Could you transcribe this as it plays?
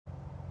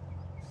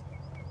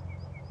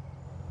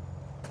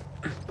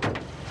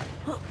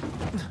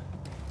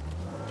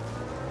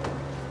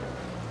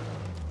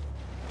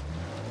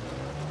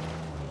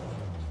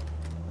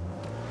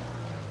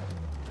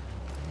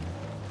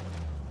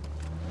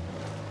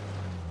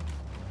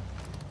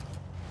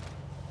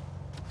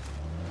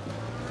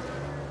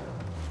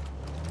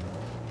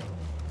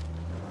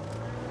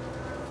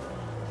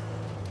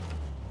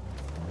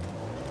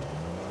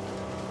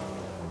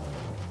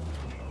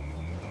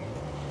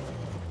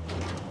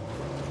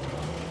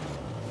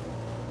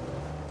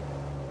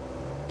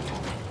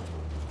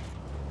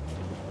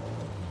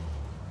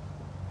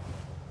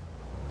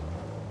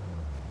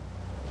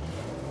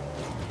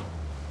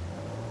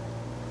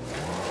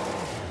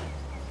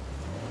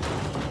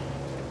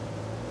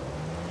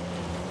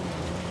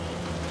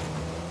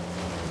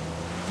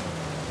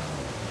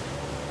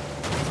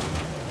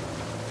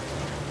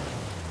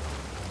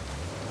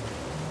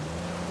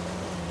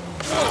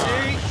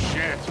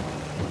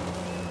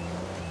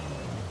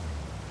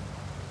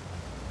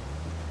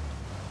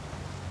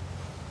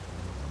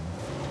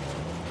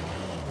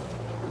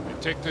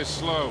Take this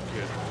slow,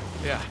 kid.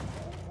 Yeah.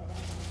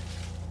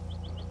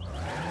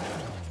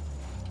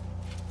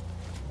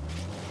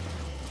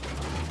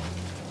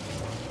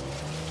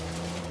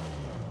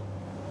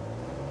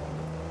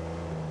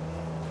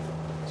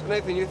 So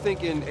Nathan, you're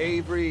thinking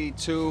Avery,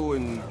 too,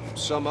 and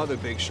some other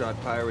big shot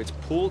pirates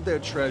pooled their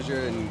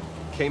treasure and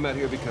came out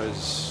here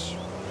because...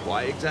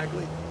 why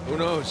exactly? Who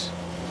knows?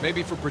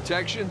 Maybe for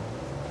protection?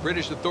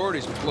 British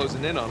authorities were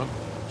closing in on them.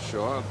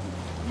 Sure.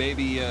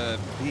 Maybe,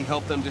 he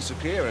helped them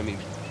disappear. I mean,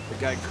 the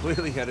guy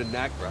clearly had a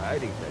knack for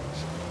hiding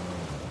things.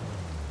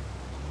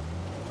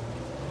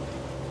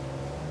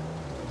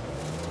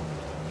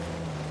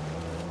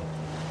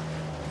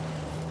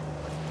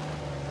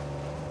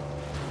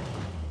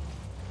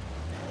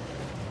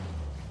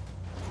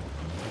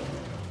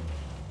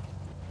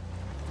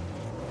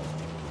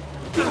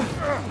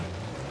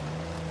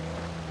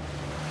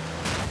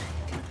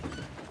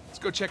 Let's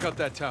go check out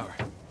that tower.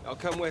 I'll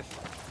come with.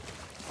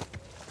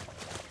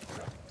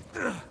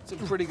 It's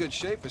in pretty good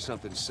shape for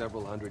something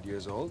several hundred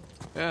years old.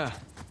 Yeah.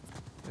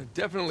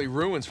 Definitely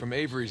ruins from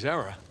Avery's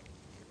era.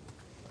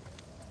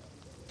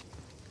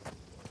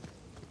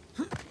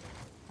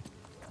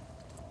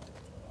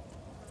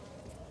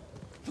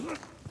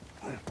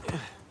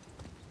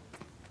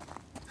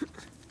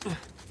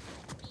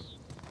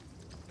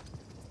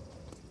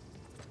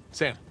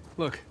 Sam,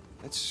 look.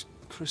 That's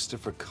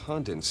Christopher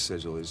Condon's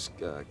sigil. He's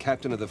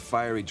captain of the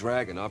Fiery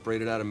Dragon,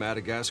 operated out of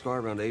Madagascar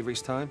around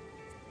Avery's time.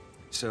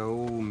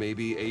 So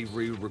maybe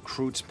Avery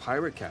recruits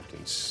pirate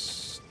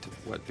captains to,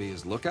 what, be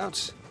his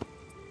lookouts?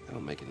 That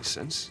don't make any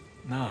sense.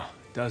 No,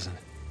 it doesn't.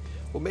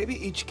 Well, maybe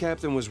each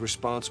captain was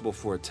responsible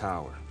for a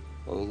tower,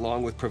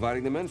 along with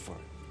providing the men for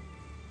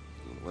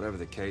it. Whatever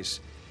the case,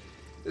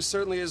 this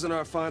certainly isn't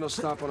our final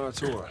stop on our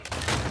tour.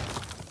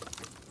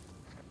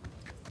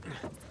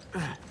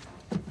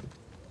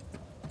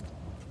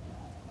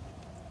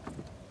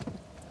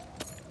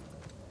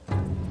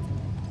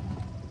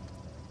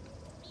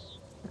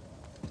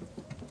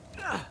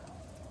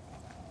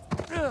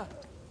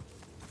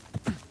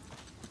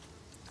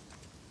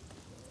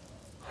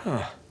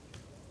 Huh.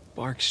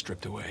 Bark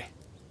stripped away.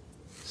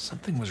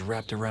 Something was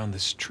wrapped around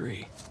this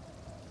tree.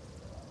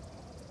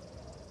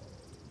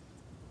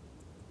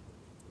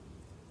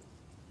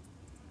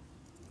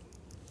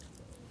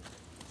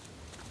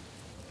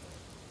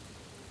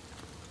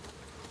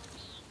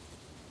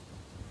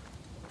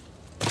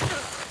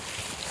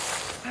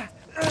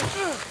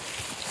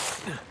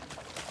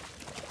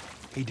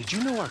 Hey, did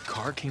you know our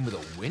car came with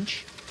a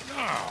winch?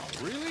 No,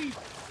 really?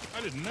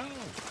 I didn't know.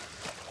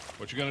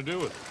 What you gonna do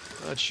with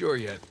it? Not sure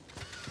yet.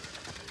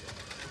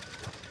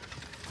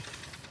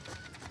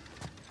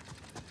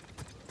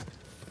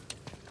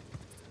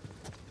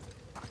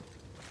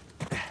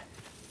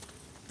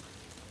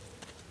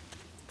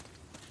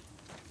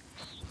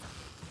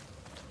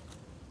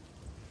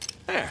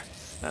 There,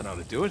 that ought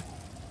to do it.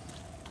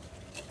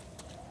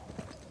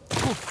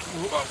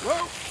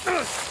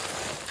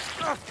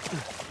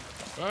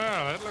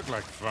 Well, that looked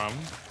like fun.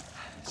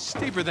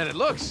 Steeper than it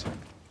looks.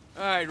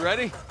 All right,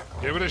 ready?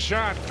 Give it a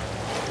shot.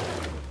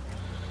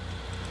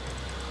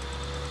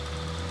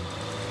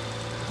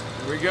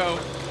 Here we go.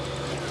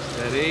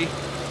 Steady.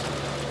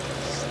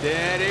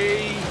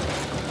 Steady.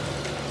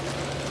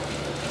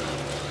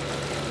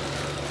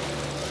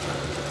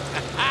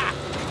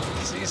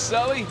 See,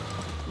 Sully?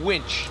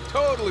 Winch.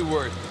 Totally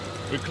worth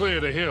it. We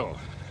cleared a hill.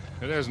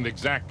 It hasn't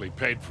exactly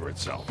paid for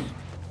itself.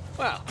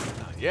 Well,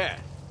 not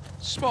yet.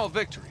 Small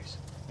victories.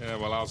 Yeah,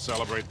 well, I'll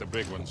celebrate the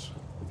big ones.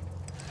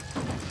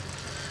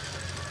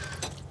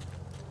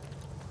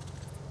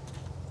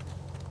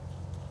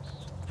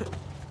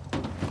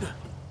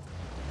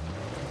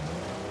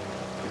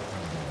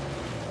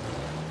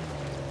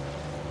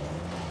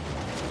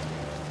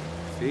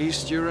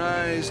 Feast your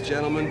eyes,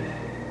 gentlemen.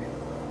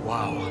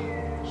 Wow.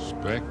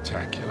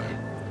 Spectacular.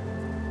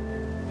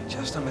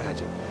 Just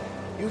imagine,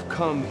 you've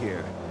come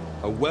here,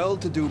 a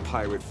well-to-do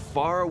pirate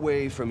far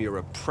away from your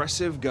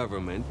oppressive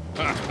government.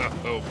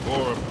 Oh,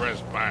 poor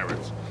oppressed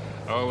pirates.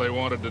 All they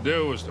wanted to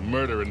do was to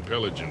murder and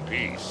pillage in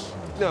peace.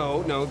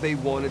 No, they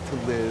wanted to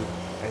live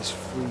as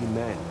free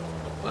men.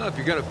 Well, if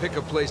you're gonna pick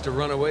a place to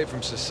run away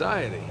from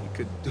society, you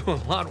could do a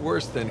lot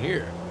worse than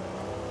here.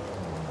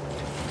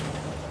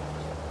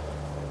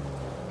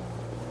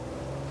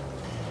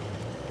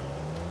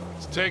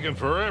 It's taken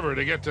forever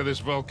to get to this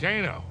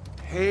volcano.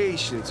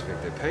 Patience,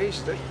 Victor,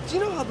 patience. Do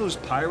you know how those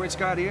pirates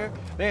got here?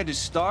 They had to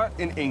start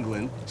in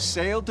England,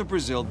 sail to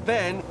Brazil,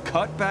 then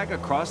cut back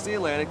across the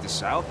Atlantic to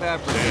South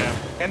Africa. Yeah.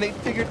 And they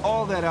figured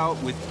all that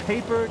out with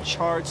paper,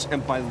 charts,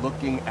 and by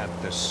looking at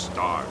the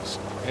stars.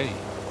 Hey,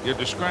 you're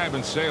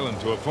describing sailing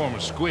to a former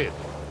squid.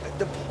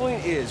 The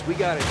point is, we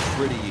got it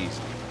pretty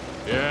easy.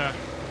 Yeah,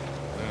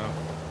 well,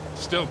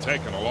 still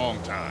taking a long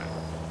time.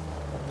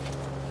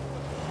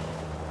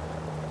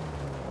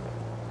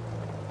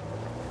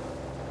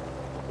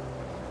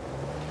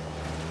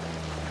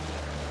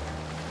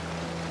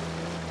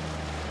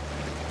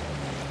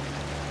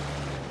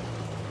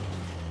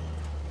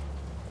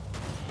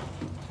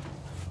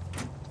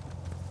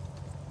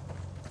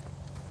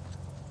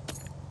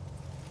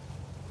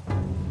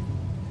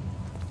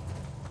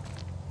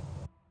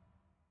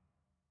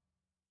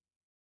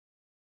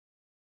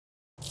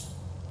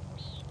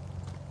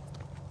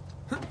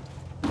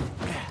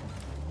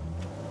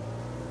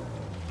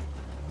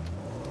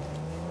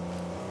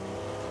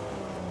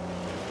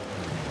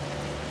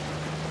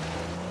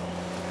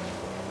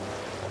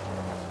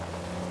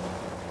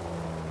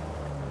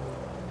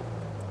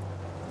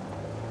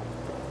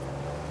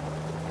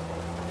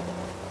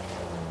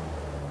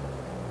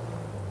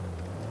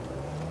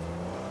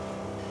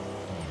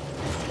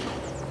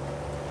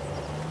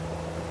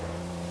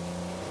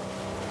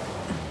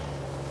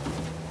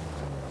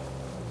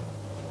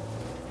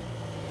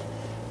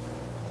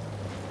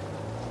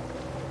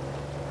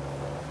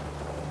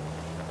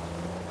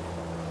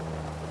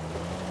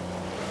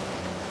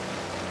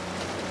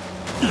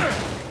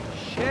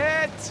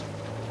 Shit!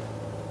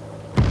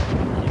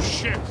 Oh,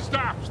 shit!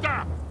 Stop!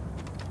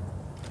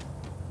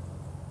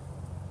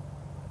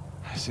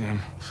 I see him.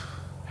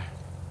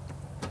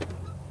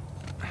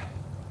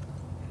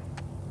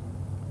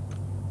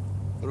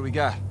 What do we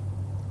got?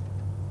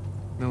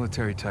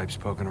 Military types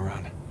poking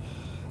around.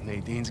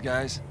 Nadine's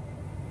guys?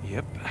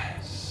 Yep.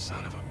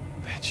 Son of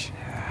a bitch.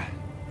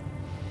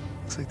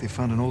 Looks like they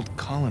found an old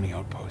colony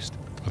outpost.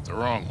 But the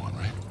wrong one,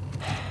 right?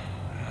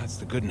 That's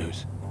the good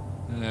news.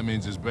 That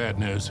means it's bad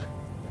news.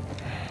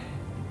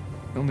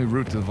 The only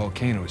route to the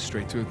volcano is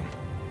straight through them.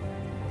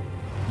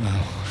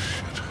 Oh,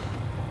 shit.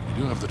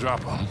 You do have the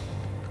drop on 'em.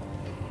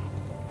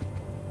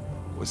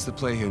 What's the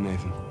play here,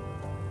 Nathan?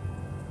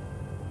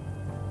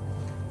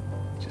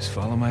 Just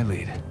follow my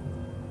lead.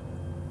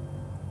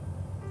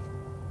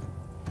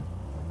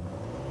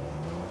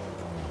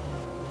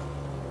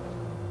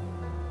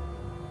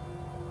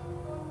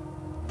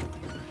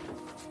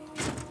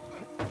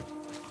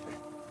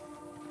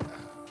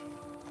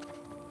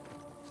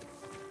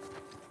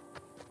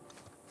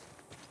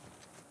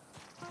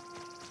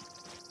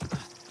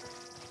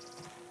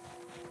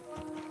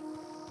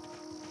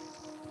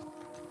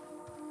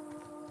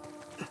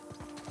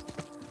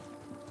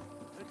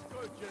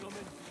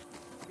 Gentlemen,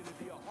 it's going to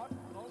be a hot,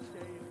 long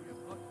day and we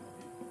have lots to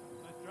do.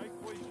 My strike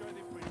boys show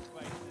their pretty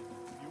faces.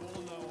 You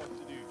all know what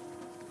to do.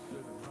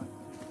 Serve them right,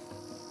 too.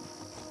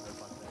 How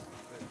about that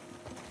first?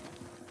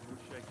 Your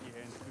shaky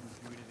hands couldn't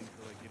do anything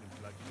till they get in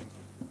blood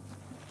drinking.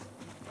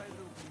 Play a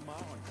little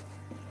demand.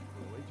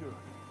 We'll wager on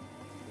it.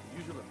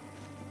 The usual.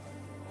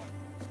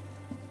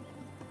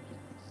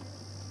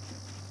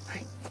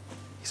 Hey,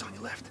 he's on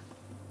your left.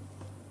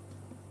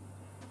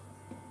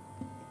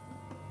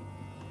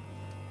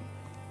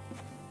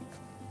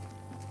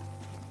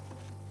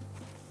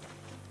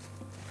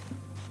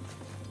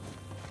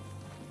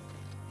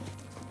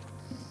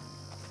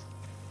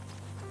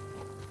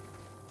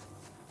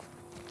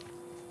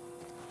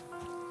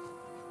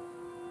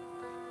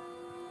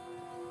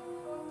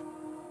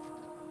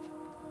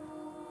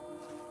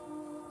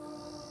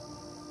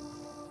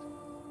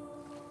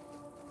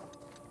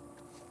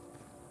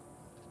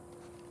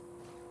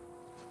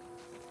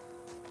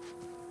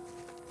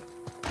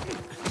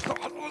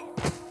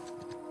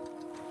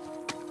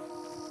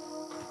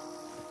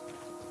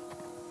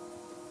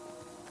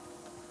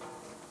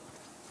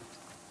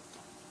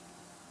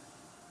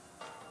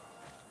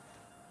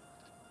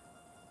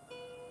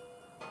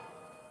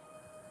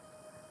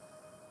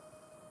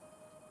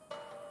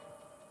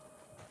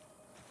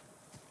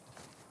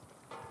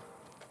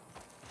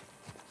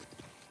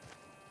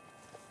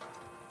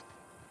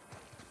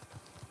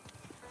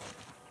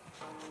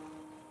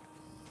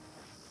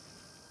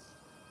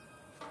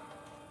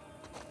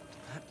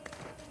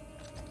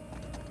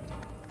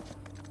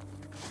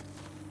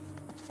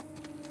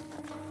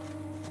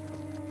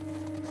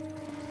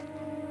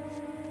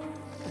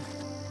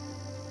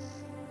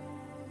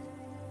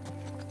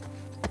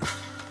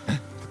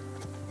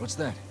 What's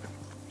that?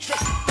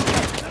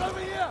 Get over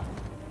here!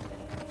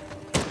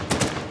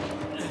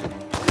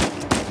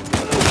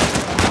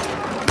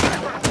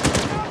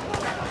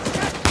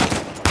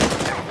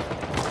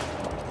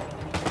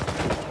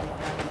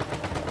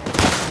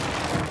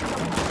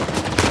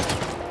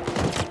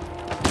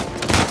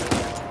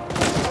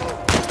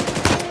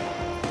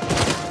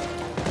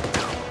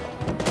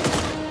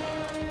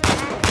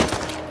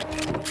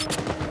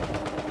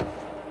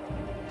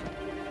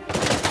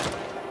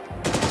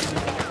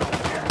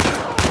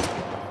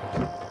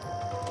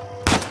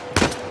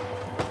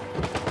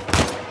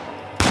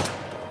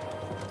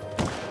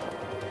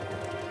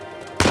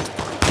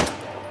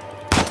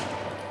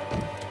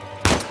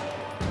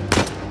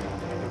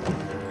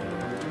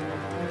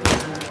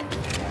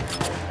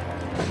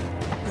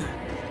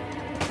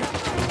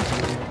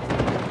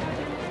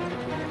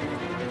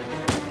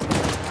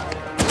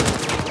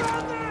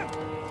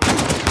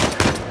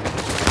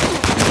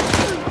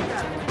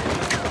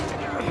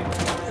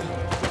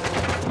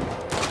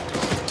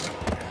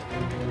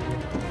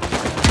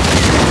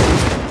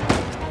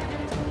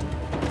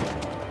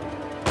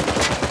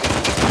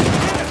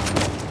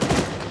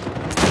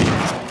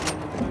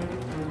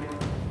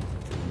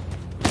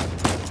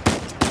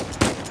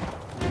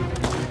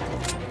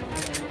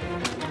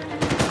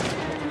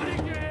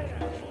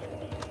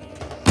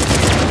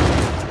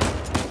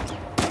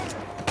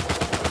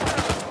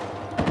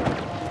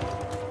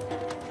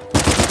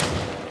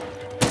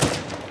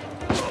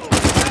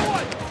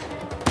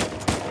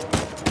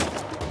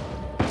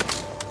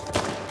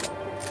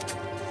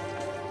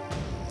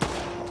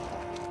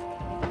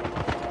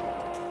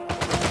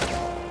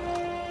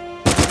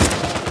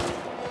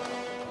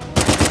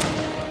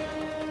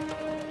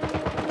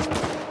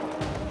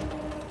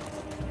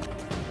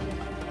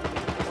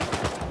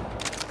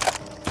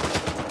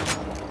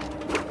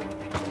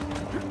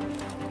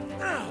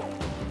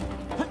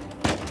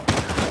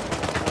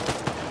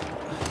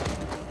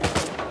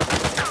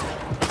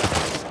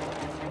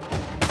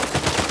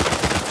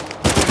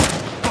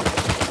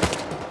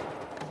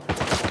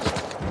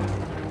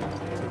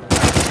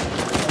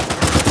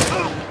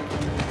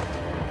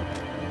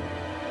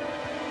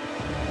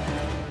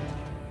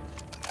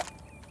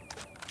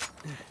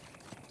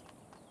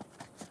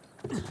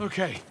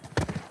 Okay.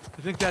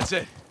 I think that's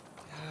it.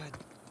 God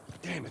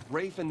damn it.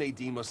 Rafe and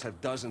Nadine must have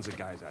dozens of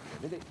guys out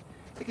here.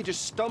 They could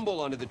just stumble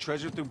onto the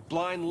treasure through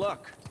blind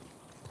luck.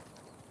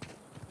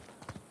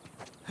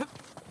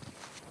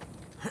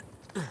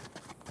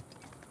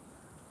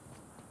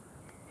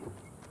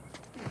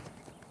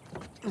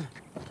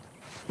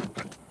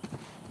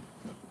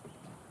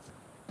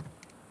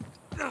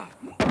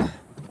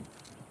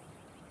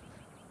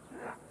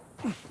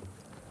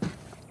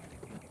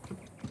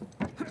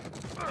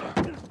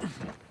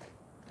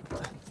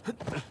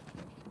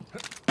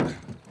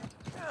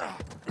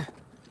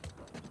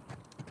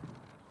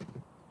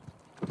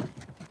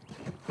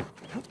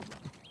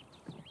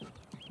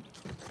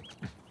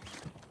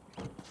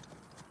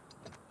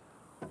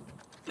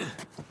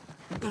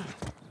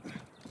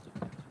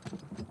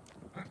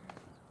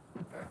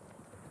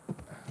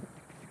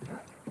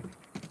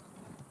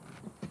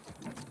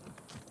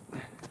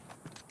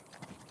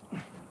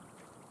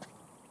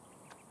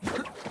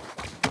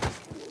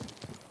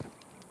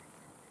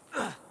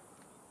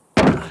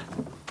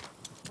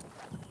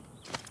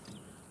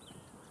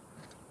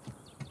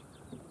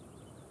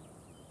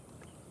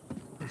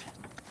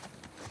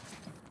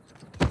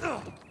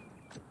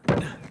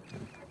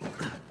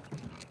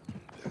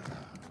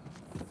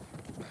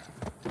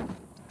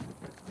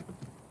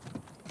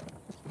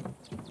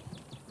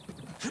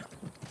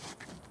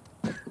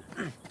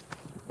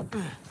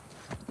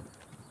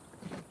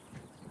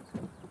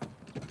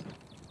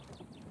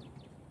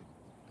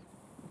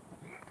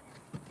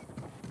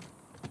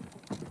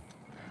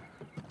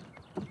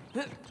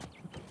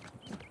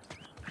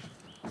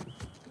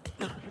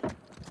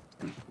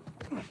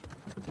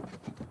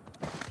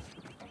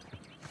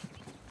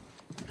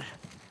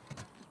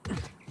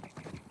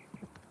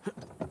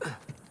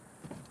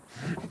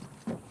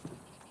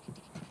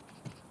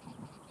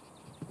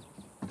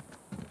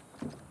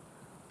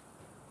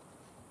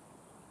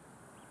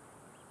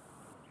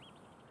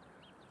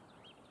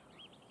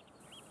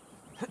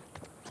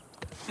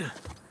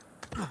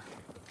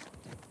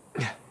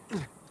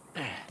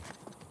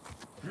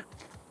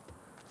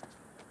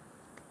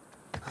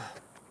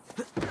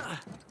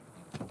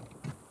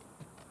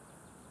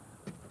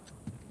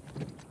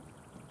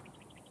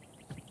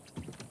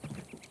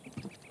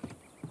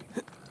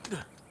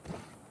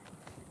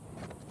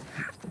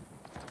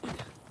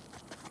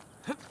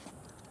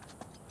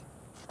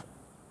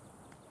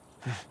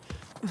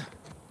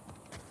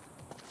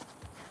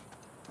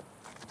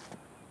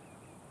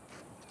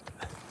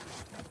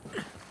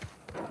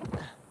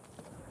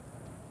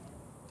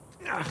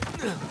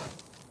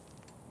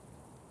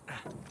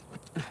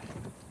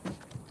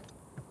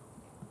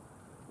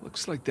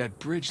 Looks like that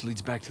bridge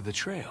leads back to the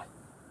trail.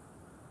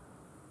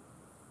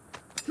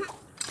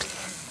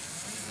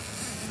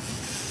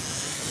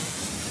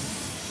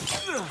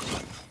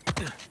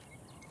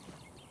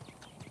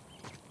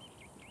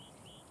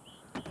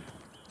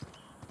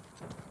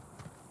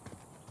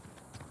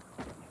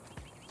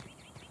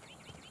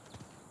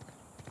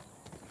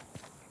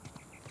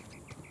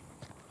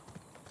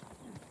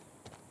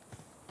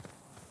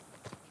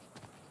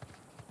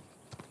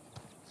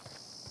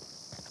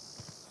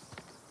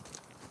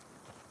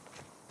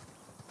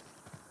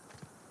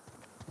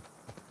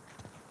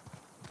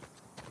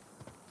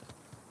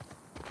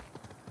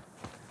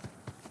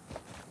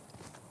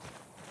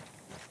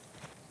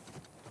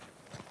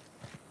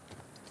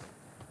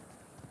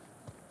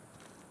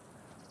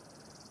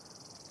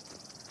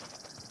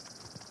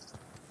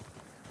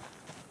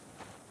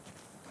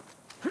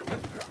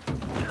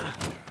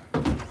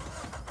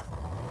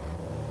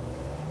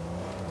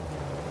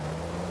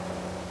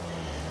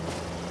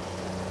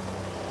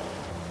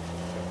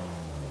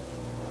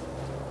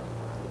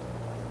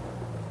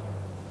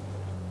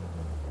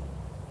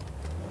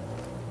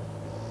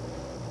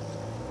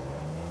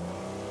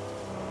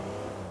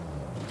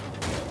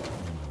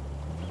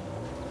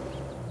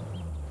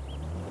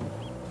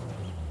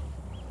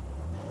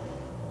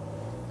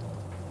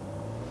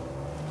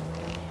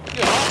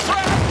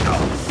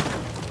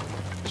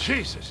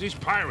 Jesus, these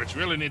pirates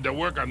really need to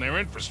work on their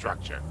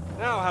infrastructure.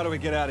 Now how do we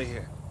get out of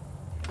here?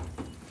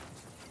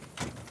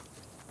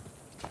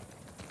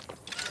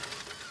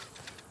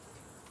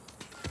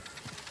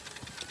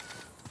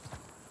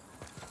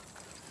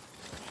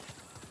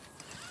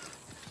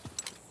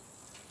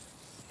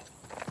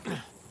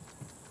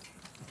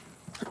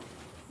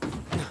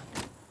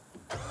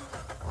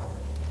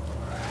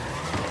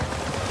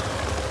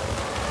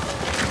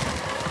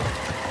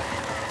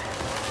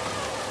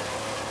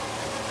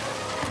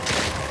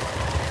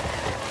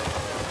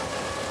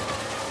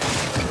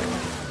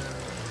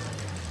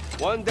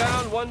 One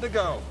down, one to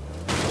go.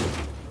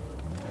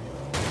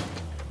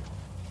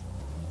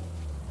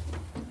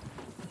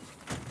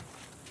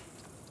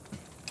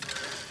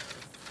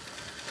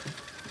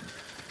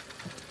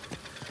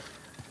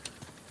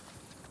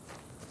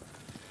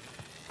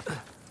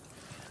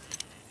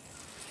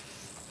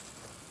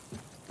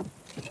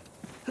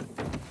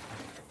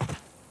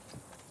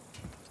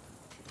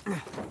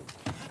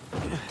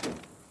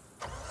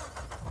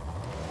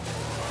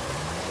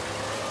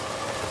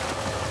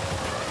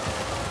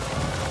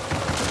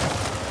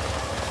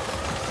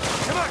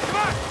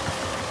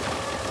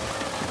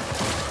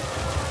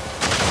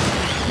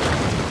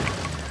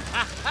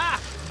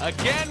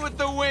 Again with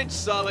the winch,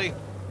 Sully.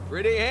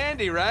 Pretty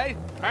handy, right?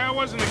 I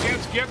wasn't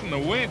against getting the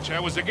winch. I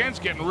was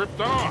against getting ripped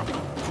off.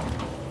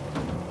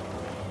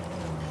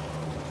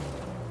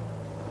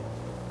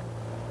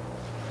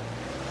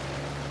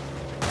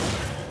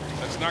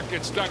 Let's not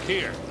get stuck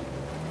here.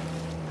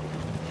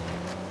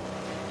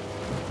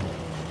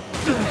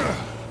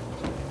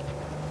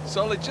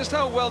 Sully, just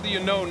how well do you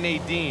know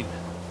Nadine?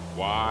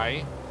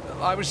 Why?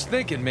 I was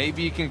thinking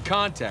maybe you can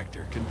contact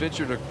her, convince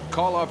her to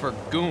call off her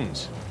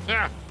goons.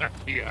 Yeah,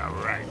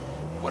 right.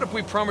 What if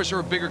we promise her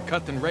a bigger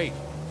cut than Rafe?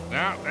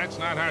 No, that's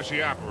not how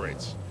she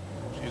operates.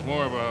 She's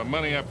more of a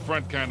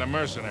money-up-front kind of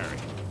mercenary.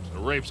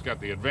 So Rafe's got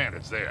the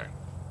advantage there.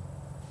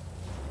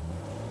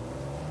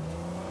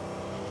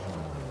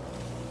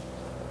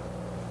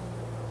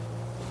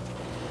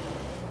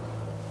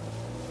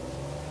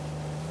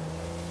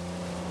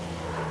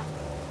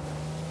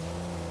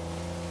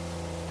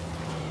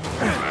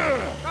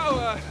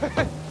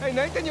 Hey,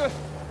 Nathan,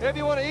 maybe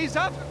you want to ease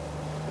up?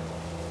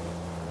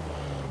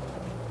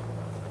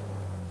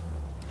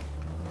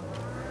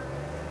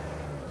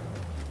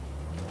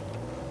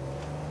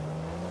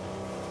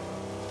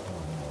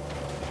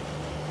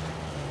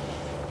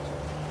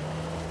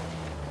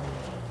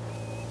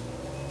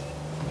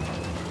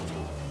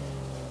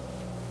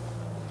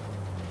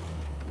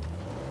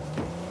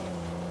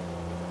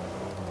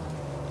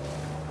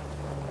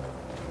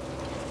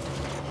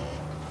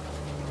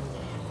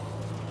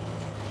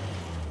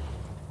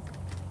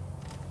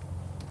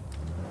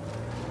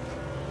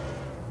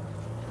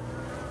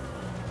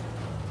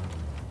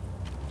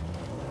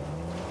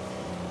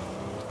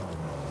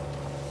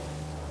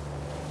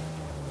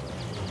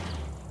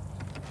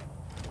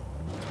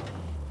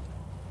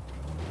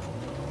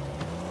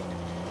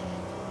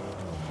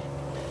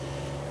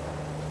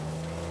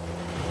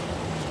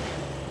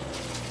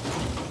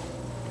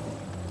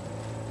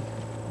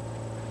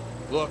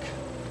 Look,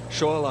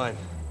 shoreline.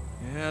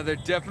 Yeah, they're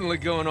definitely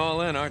going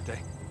all in, aren't they?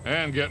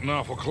 And getting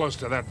awful close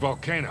to that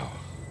volcano.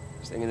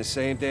 Thinking the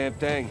same damn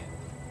thing.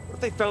 What if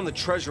they found the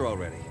treasure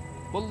already?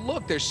 Well,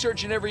 look, they're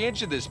searching every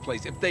inch of this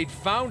place. If they'd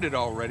found it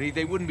already,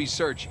 they wouldn't be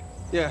searching.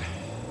 Yeah,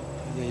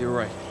 you're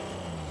right.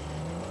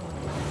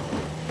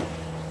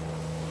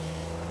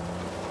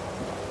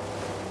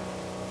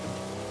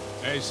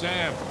 Hey,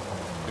 Sam,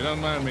 if you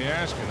don't mind me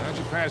asking, how'd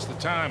you pass the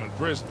time in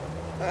prison?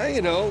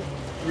 You know,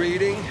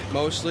 reading,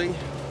 mostly.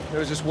 There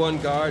was this one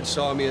guard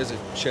saw me as a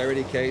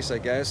charity case, I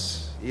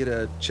guess. He had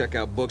to check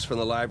out books from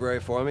the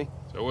library for me.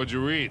 So what'd you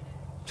read?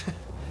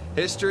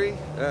 History,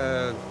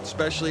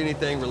 especially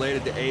anything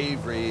related to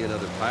Avery and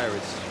other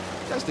pirates.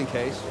 Just in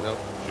case, you know.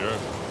 Sure.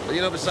 But, you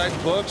know, besides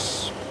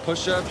books,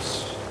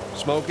 push-ups,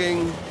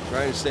 smoking,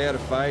 trying to stay out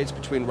of fights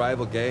between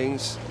rival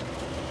gangs,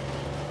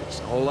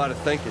 it's a whole lot of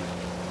thinking.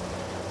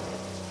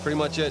 Pretty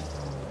much it.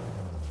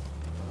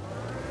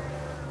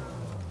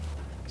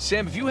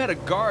 Sam, if you had a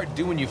guard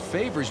doing you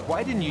favors,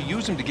 why didn't you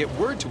use him to get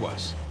word to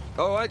us?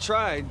 Oh, I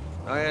tried.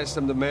 I asked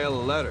him to mail a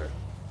letter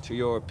to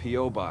your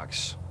P.O.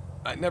 box.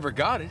 I never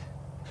got it.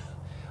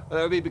 Well,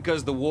 that would be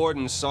because the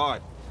warden saw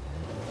it.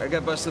 I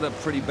got busted up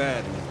pretty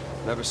bad and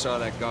never saw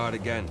that guard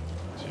again.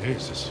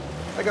 Jesus.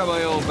 I got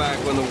my own back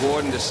when the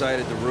warden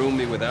decided to room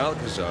me with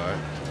Alcazar.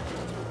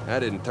 That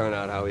didn't turn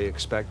out how he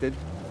expected.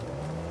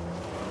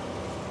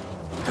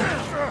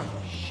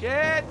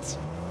 Shit!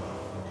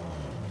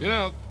 You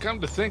know,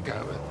 come to think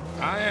of it,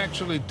 I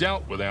actually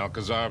dealt with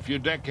Alcazar a few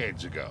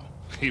decades ago,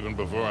 even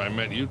before I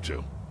met you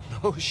two.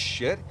 Oh,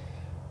 shit?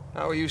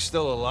 How are you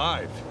still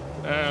alive?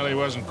 Well, he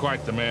wasn't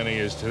quite the man he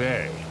is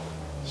today.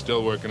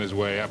 Still working his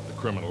way up the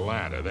criminal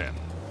ladder then.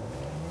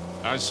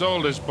 I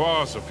sold his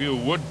boss a few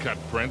woodcut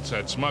prints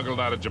I'd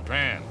smuggled out of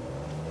Japan.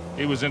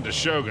 He was into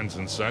shoguns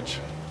and such.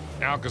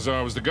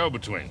 Alcazar was the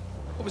go-between.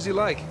 What was he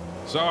like?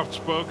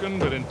 Soft-spoken,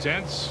 but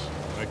intense.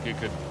 Like you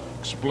could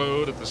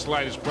explode at the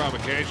slightest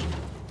provocation.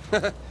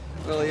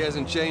 Well, he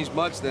hasn't changed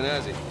much then,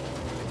 has he?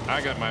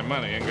 I got my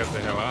money and got the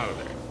hell out of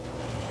there.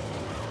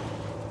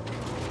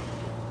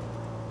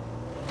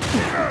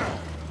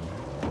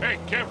 Hey,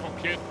 careful,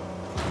 kid.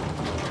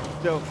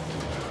 So,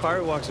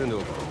 pirate walks into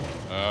a boat.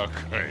 Oh,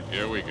 great.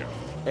 Here we go.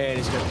 And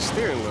he's got the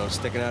steering wheel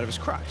sticking out of his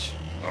crotch.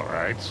 All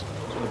right. So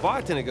the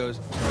bartender goes,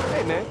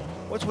 "Hey, man,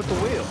 what's with the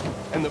wheel?"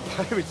 And the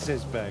pirate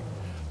says back,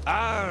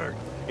 "Arr,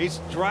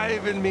 it's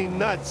driving me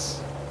nuts."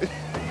 I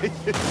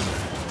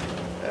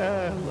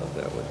love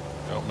that one.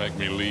 Don't make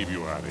me leave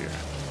you out here.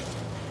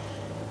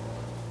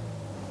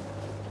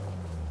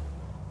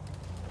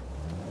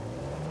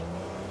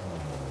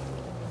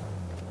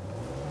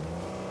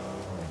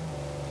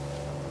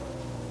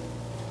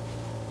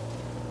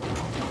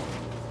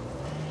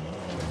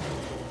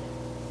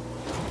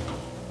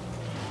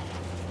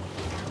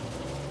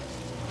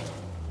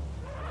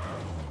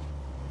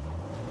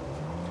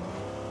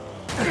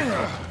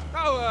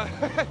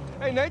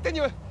 Hey,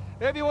 Nathan,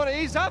 maybe you want to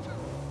ease up?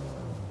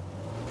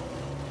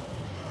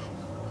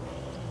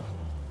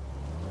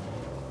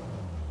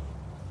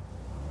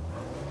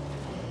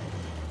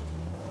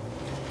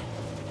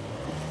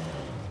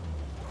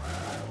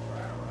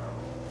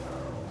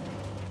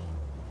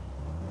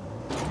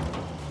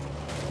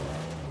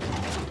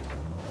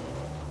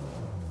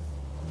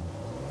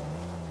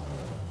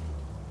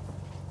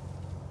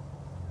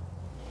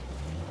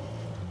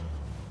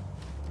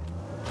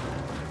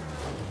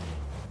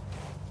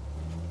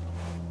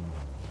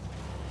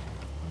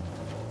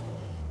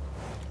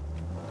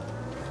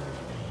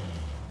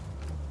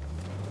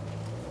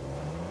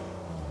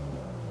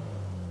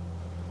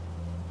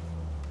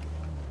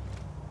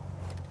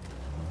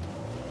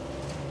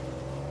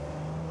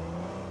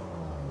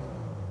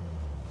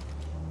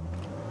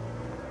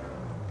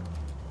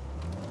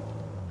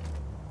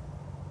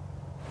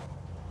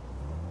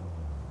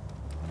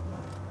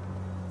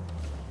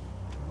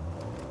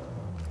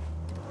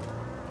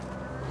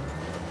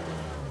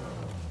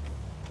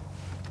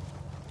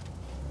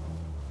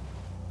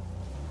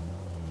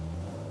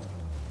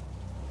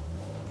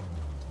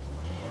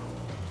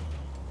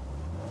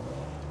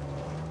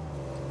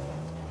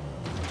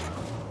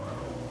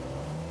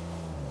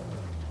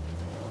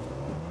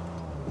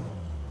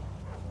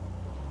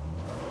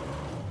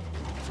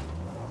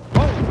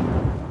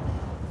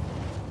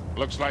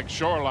 Looks like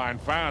Shoreline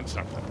found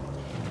something.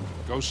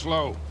 Go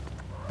slow.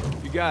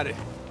 You got it.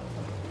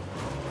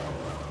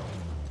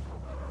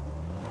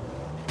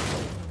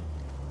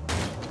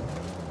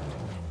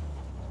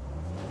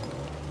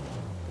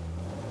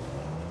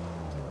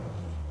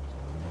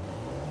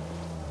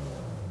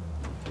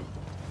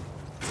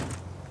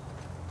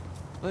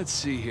 Let's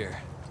see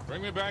here.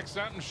 Bring me back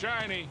something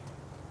shiny.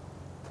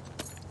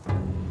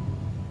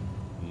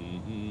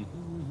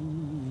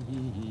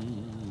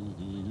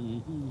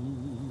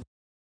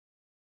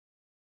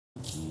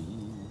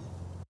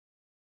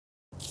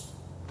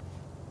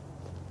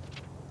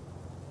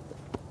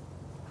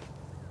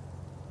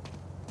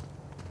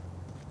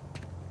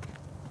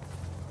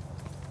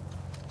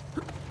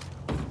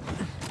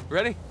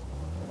 Ready?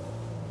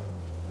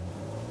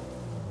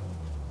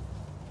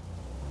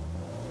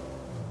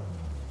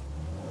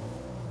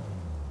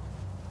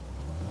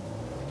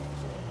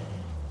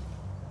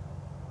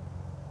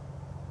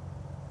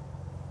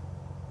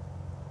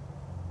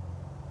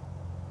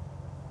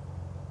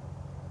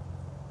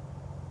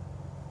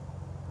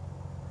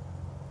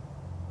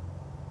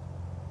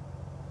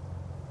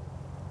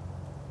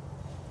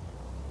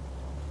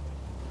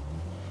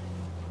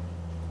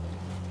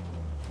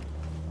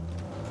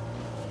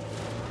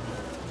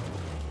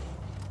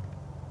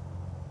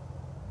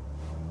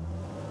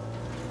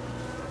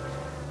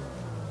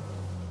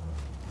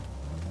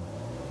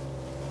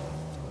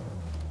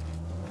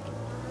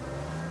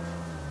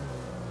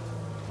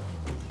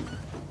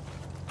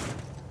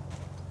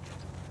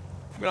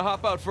 I'm gonna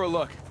hop out for a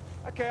look.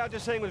 Okay, I'll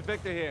just hang with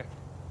Victor here.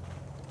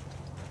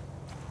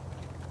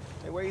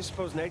 Hey, where do you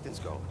suppose Nathan's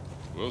going?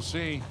 We'll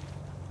see.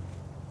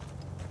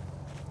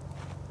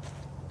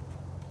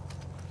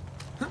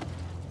 You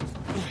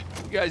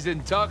guys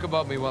didn't talk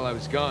about me while I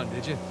was gone,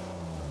 did you?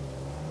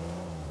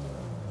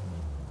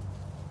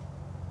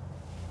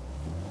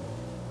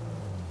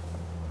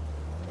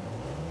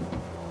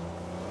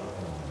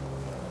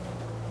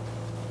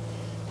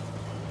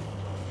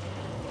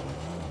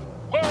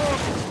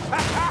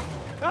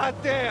 God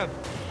damn!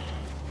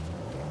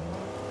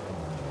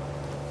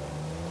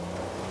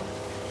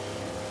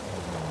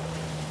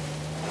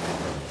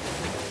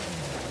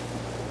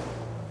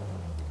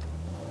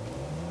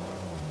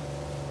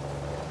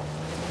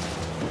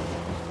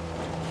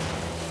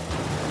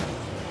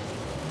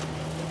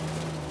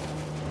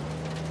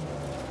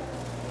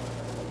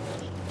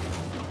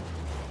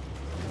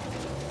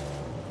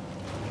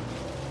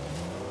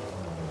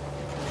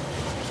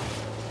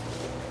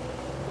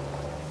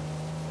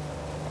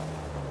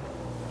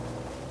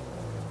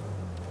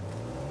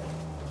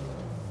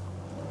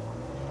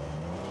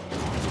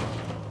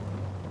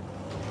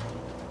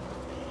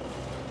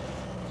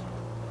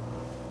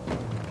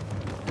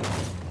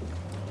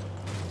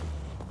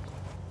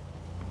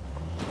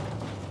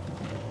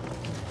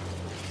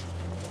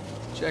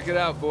 Check it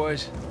out,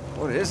 boys.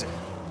 What is it?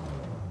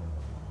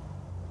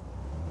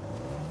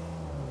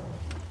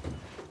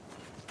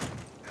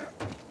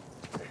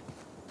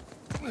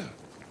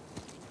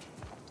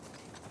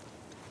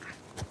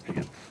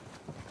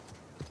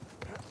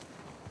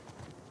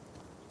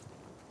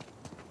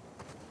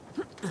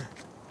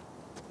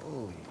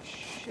 Holy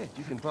shit,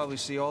 you can probably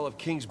see all of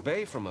Kings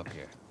Bay from up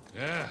here.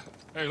 Yeah.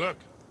 Hey, look.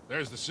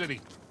 There's the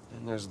city.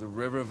 And there's the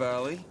river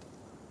valley.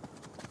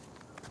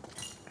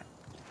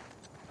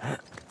 I'll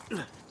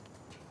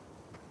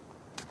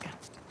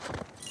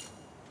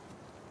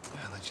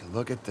let you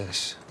look at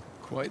this.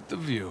 Quite the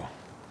view.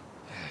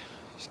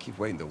 Just keep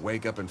waiting to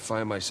wake up and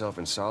find myself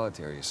in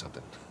solitary or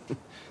something.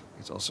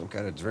 It's all some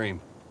kind of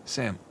dream.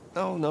 Sam.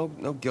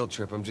 No guilt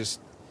trip. I'm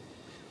just...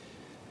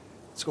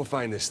 Let's go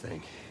find this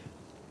thing.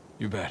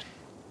 You bet.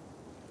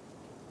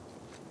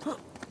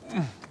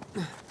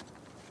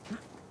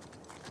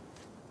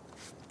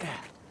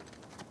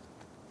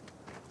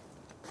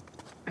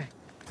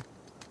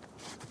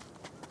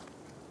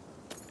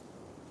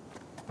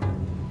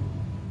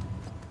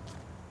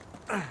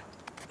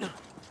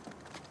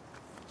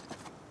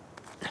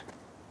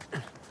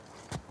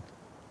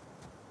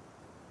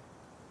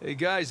 Hey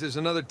guys, there's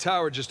another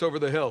tower just over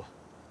the hill.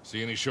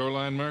 See any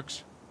shoreline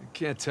mercs? I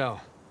can't tell.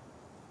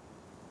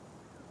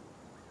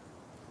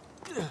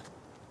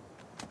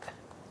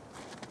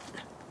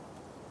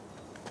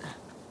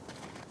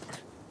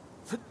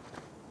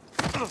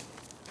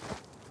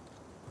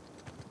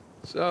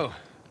 So,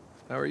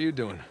 how are you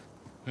doing?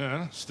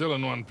 Yeah, still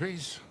in one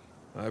piece.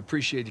 I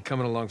appreciate you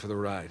coming along for the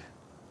ride.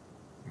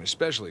 And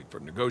especially for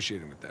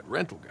negotiating with that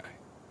rental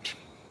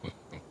guy.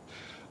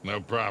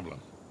 No problem.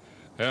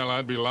 Hell,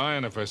 I'd be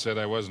lying if I said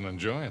I wasn't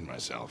enjoying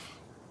myself.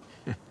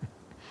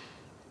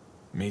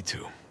 Me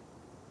too.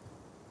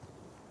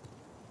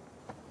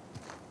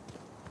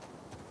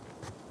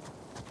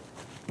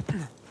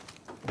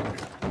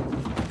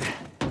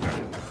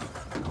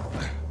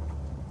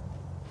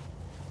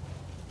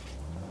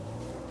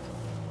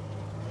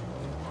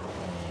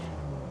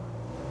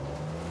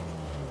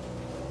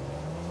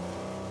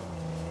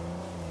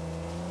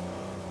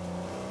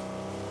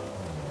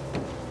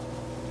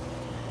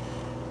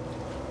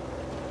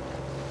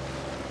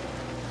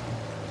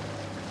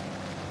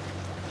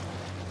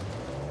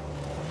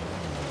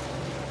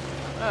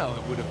 Well,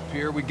 it would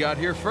appear we got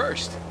here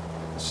first.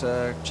 Let's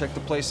check the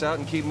place out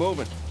and keep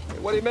moving. Hey,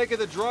 what do you make of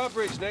the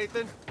drawbridge,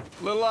 Nathan?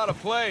 A little out of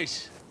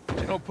place.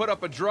 You don't put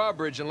up a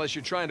drawbridge unless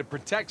you're trying to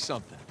protect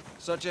something.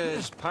 Such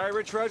as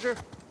pirate treasure?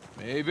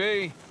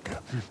 Maybe.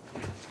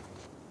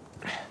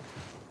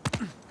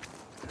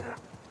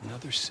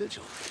 Another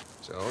sigil.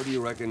 So, do you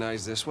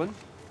recognize this one?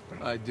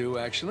 I do,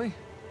 actually.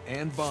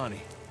 Anne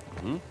Bonny.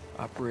 Hmm?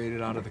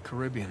 Operated out of the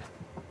Caribbean.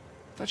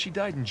 Thought she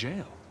died in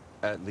jail.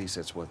 At least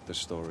that's what the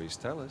stories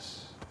tell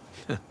us.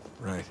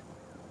 Right.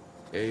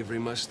 Avery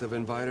must have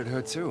invited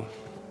her, too.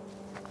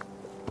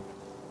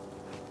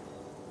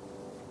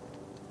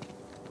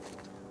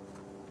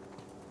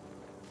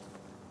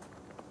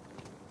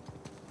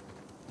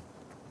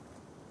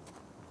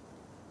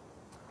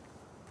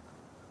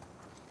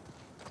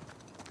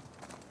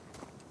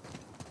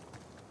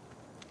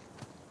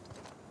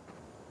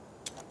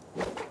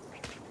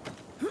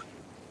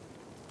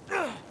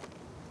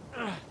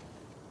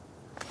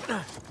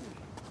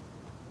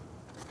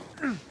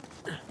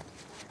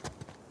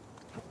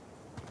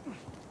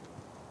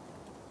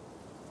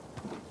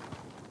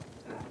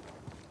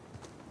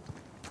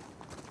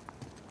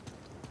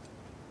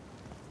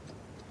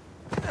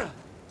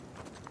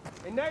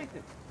 Hey,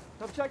 Nathan,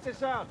 come check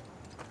this out.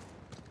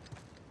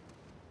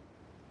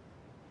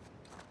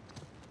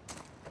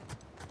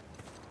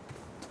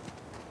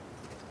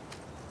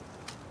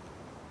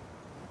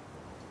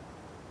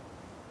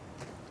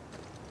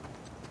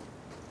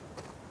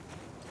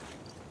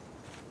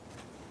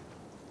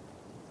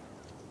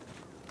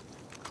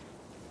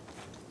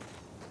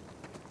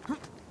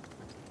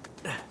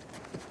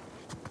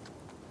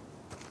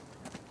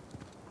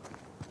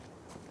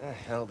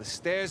 Hell, the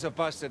stairs are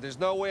busted. There's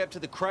no way up to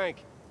the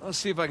crank. I'll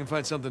see if I can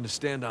find something to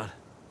stand on.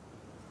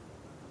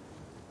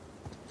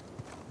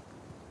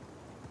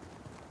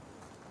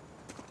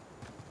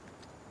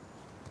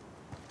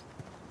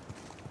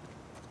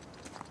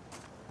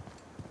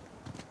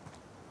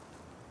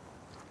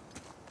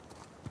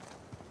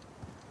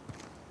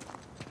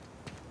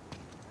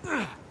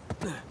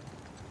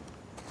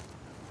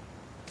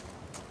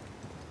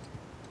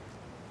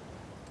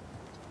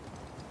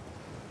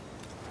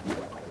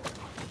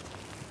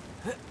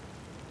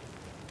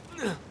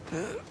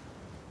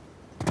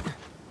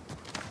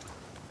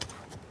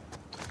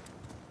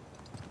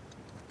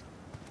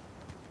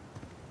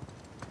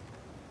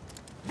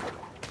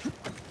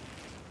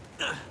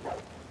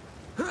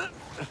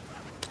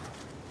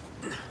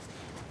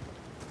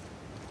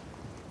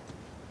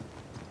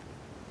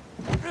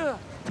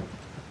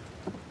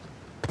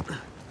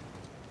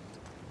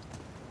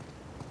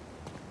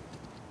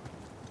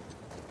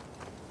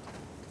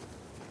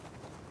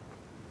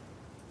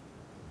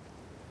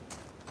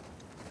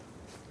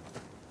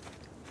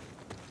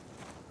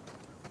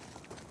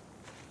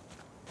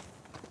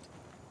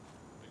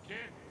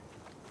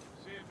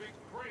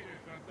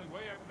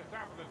 Way up at the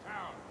top of the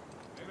tower.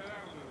 Maybe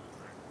that'll do the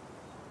trick.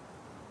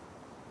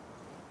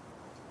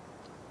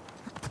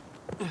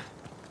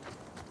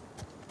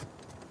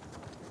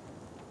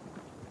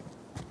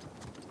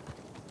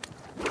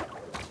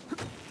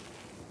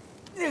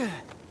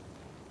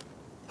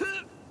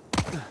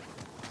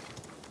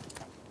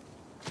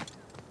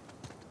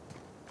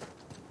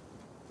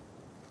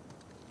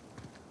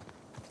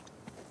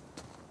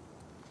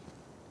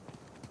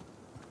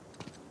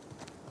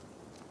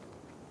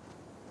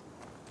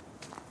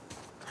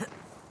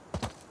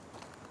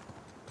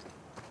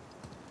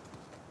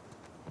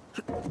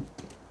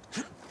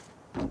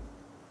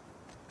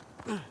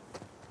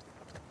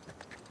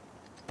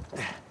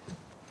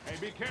 Hey,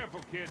 be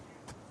careful, kid.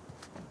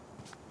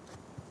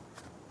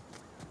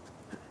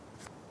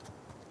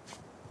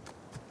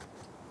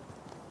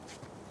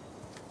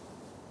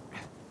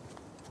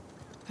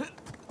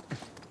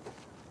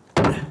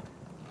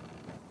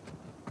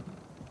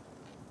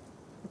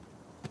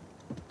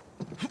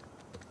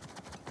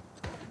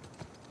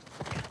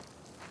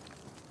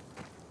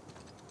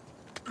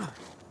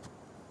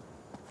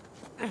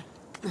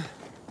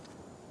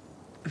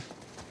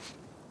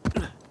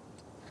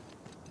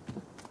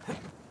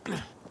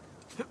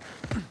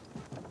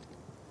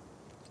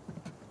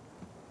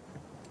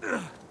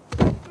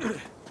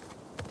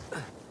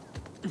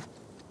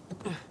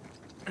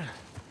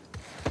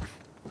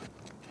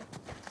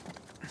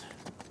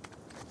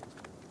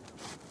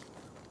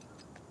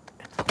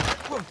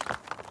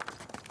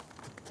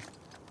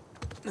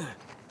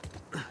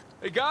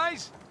 Hey,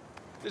 guys!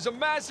 There's a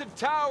massive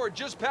tower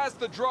just past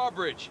the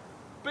drawbridge.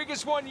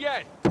 Biggest one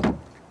yet.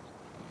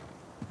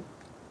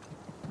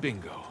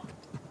 Bingo.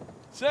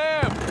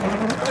 Sam!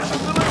 Special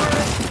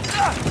delivery!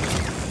 Ah!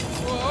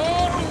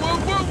 Whoa, whoa,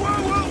 whoa,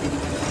 whoa,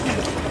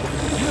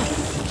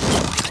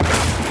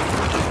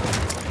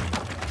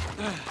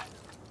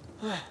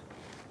 whoa!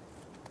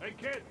 Hey,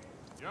 kid.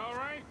 You all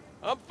right?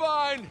 I'm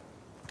fine.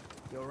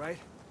 You all right?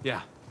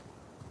 Yeah.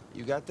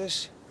 You got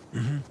this?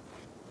 Mm-hmm.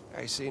 All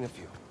right, see you in a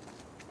few.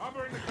 I'll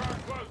bring the car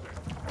closer.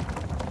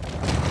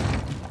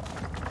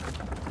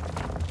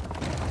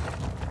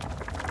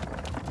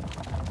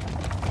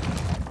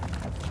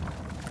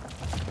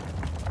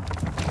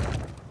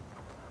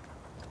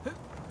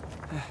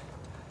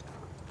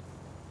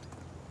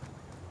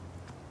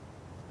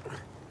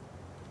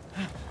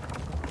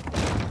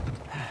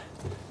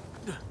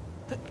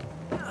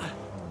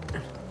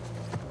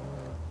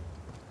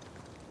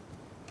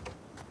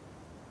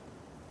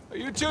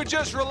 two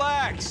just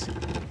relax.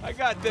 I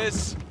got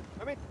this.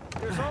 I mean,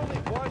 there's only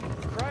one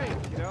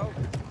crank, you know?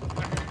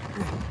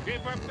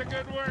 Keep up the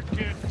good work,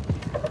 kid.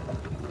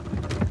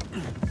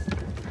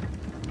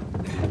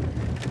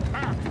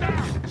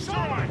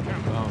 Shoreline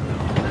coming. Oh, no.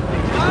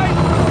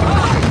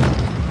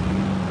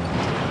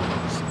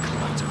 These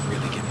clowns are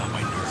really getting on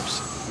my nerves.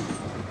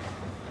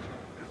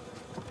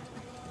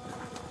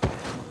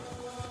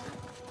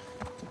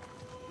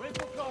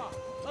 Rental car.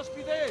 Must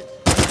be theirs.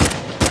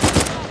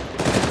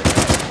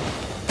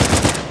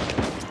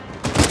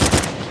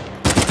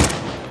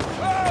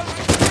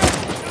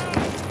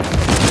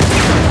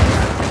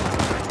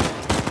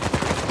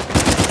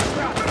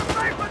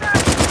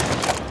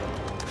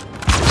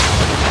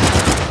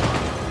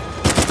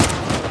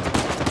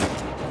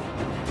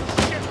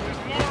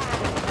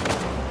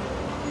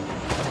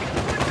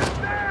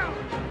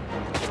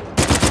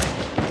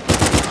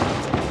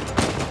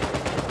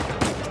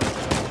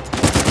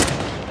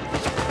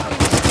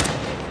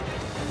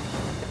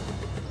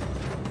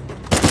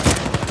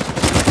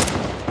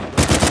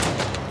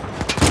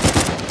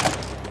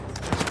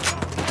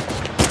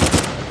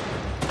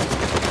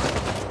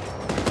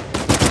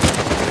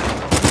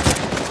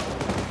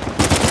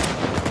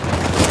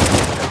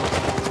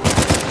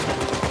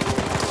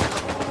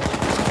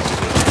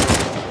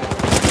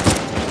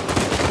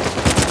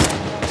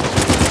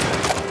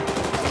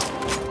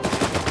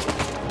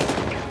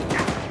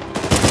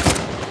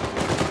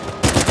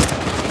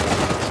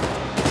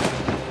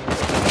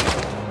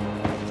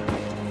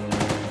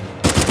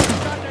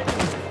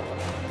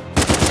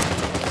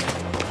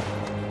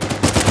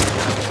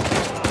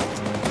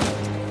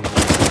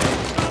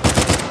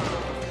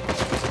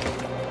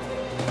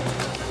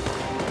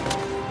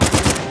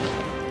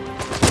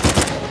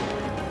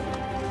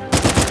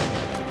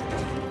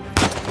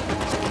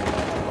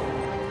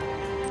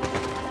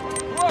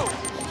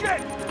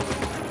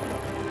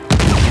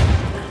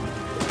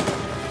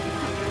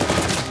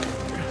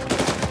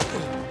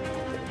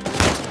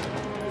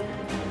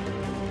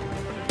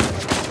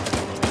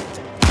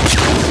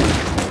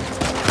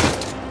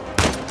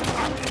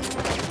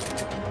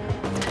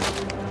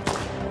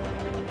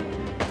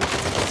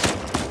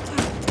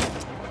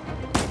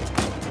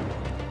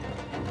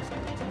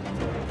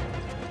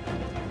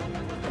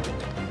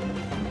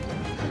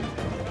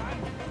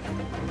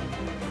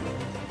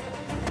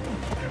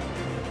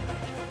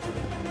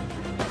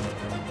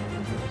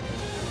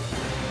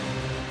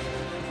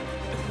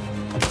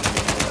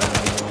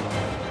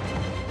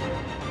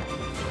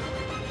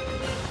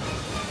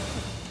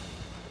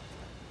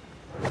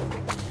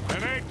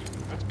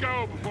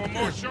 Before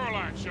more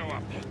shoreline show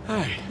up. All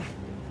right.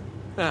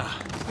 Now,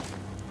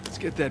 let's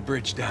get that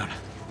bridge down.